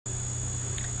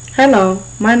Hello,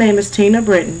 my name is Tina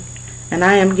Britton, and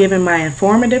I am giving my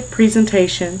informative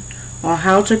presentation on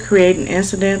how to create an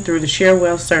incident through the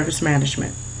Cherwell Service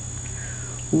Management.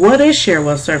 What is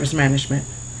Cherwell Service Management?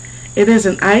 It is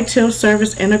an ITIL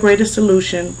service integrated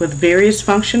solution with various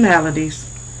functionalities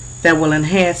that will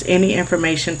enhance any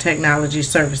information technology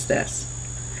service desk.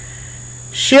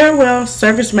 Cherwell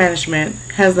Service Management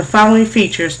has the following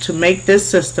features to make this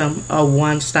system a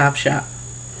one-stop shop.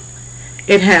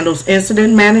 It handles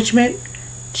incident management,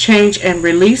 change and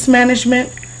release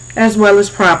management, as well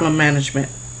as problem management.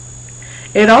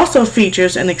 It also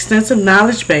features an extensive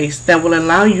knowledge base that will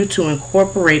allow you to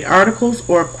incorporate articles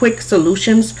or quick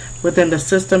solutions within the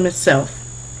system itself.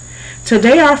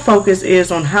 Today our focus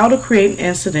is on how to create an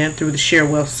incident through the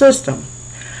Cherwell system.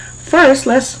 First,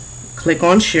 let's click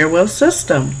on Cherwell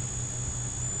System.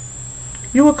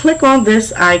 You will click on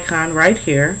this icon right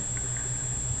here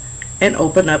and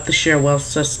open up the Cherwell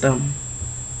system.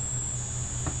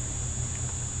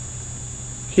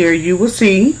 Here you will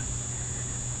see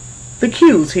the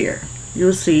queues here.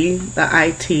 You'll see the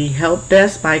IT help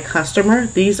desk by customer.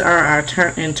 These are our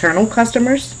internal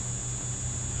customers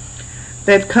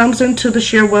that comes into the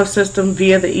Cherwell system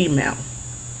via the email.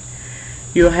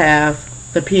 You'll have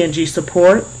the P&G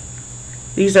support.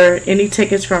 These are any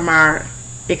tickets from our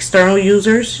external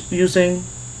users using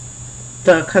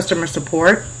the customer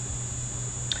support.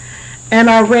 And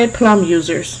our Red Plum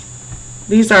users.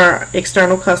 These are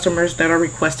external customers that are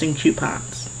requesting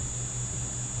coupons.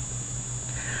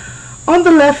 On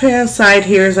the left hand side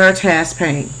here is our task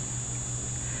pane.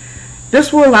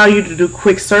 This will allow you to do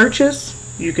quick searches.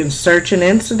 You can search an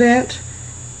incident.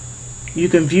 You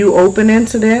can view open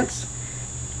incidents.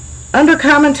 Under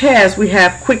common tasks we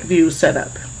have quick view set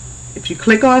up. If you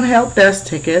click on help desk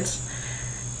tickets,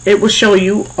 it will show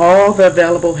you all the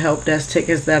available help desk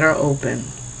tickets that are open.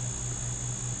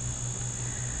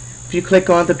 If you click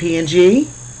on the P&G,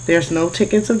 there's no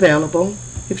tickets available.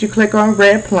 If you click on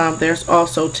Red Plum, there's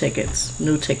also tickets,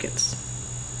 new tickets.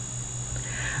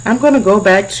 I'm going to go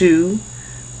back to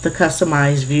the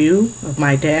customized view of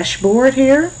my dashboard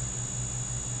here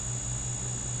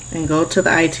and go to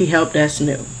the IT Help Desk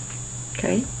New.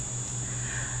 Okay.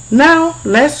 Now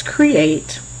let's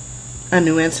create a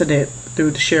new incident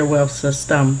through the Cherwell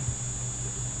system.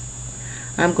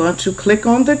 I'm going to click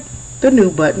on the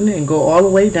new button and go all the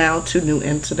way down to new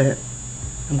incident.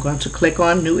 I'm going to click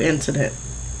on new incident.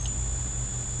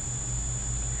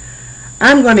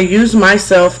 I'm going to use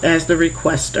myself as the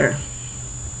requester.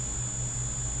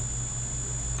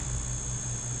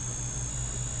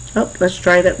 Oh, let's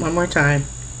try that one more time.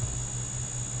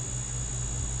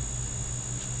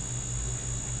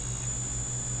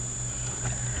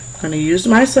 I'm going to use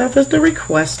myself as the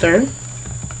requester.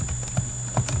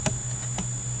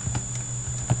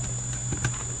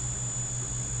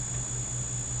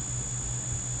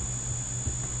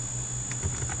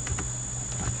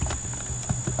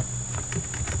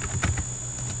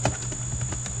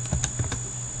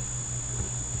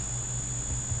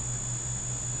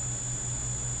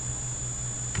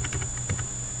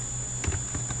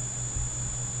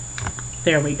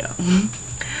 There we go. I'm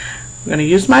going to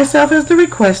use myself as the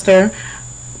requester.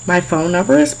 My phone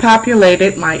number is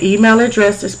populated, my email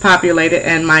address is populated,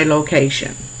 and my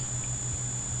location.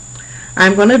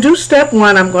 I'm going to do step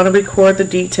one. I'm going to record the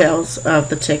details of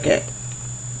the ticket.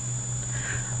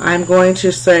 I'm going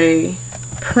to say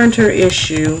printer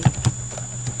issue,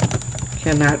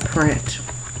 cannot print.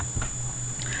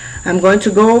 I'm going to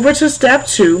go over to step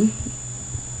two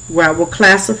where I will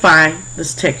classify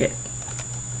this ticket.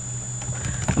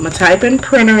 I'm going to type in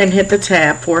printer and hit the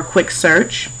tab for a quick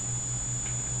search.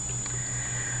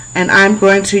 And I'm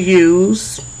going to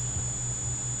use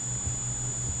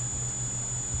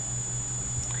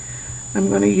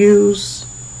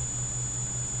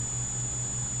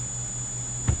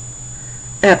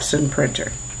Epson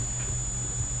printer.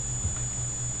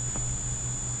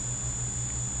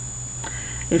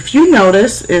 If you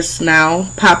notice, it's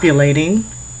now populating.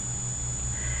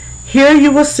 Here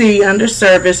you will see under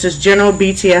service is general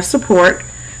BTS support.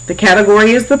 The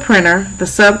category is the printer. The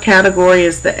subcategory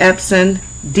is the Epson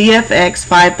DFX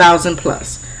 5000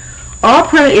 Plus. All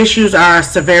printer issues are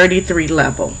severity 3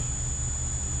 level.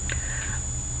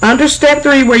 Under step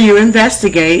 3 where you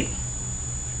investigate,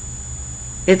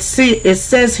 it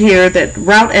says here that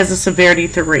route as a severity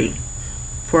 3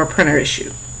 for a printer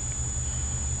issue.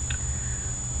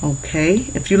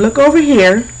 Okay, if you look over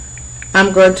here,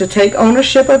 I'm going to take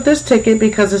ownership of this ticket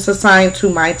because it's assigned to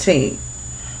my team.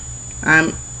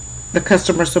 I'm the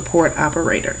customer support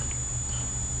operator.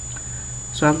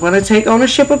 So I'm going to take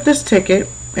ownership of this ticket,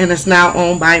 and it's now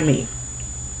owned by me.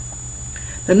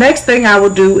 The next thing I will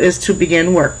do is to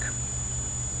begin work.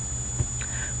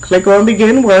 Click on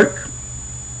begin work.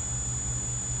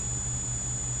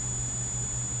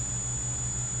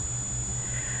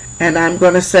 And I'm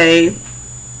going to say,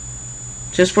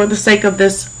 just for the sake of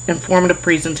this informative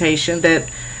presentation, that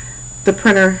the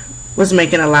printer was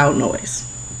making a loud noise.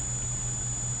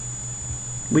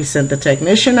 We sent the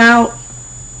technician out.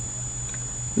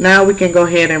 Now we can go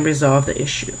ahead and resolve the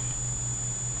issue.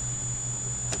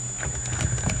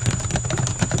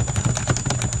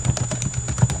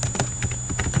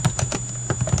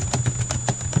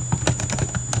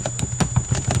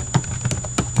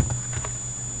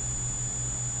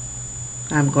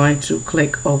 I'm going to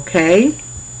click OK,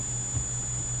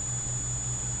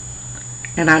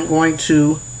 and I'm going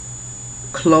to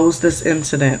close this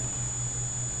incident.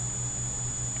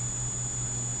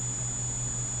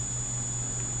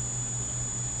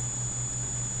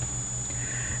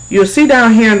 You'll see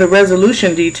down here in the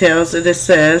resolution details that it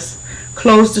says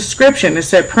close description. It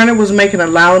said printer was making a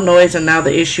loud noise and now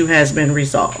the issue has been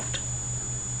resolved.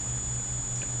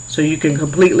 So you can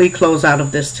completely close out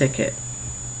of this ticket.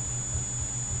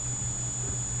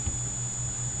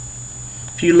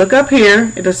 If you look up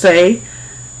here,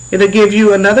 it'll give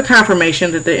you another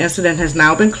confirmation that the incident has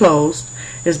now been closed.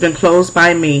 It's been closed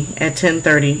by me at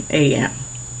 10:30 a.m.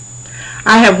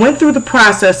 I have went through the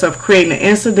process of creating an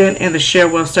incident in the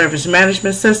Cherwell Service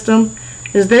Management System.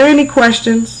 Is there any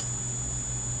questions?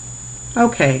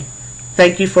 Okay.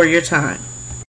 Thank you for your time.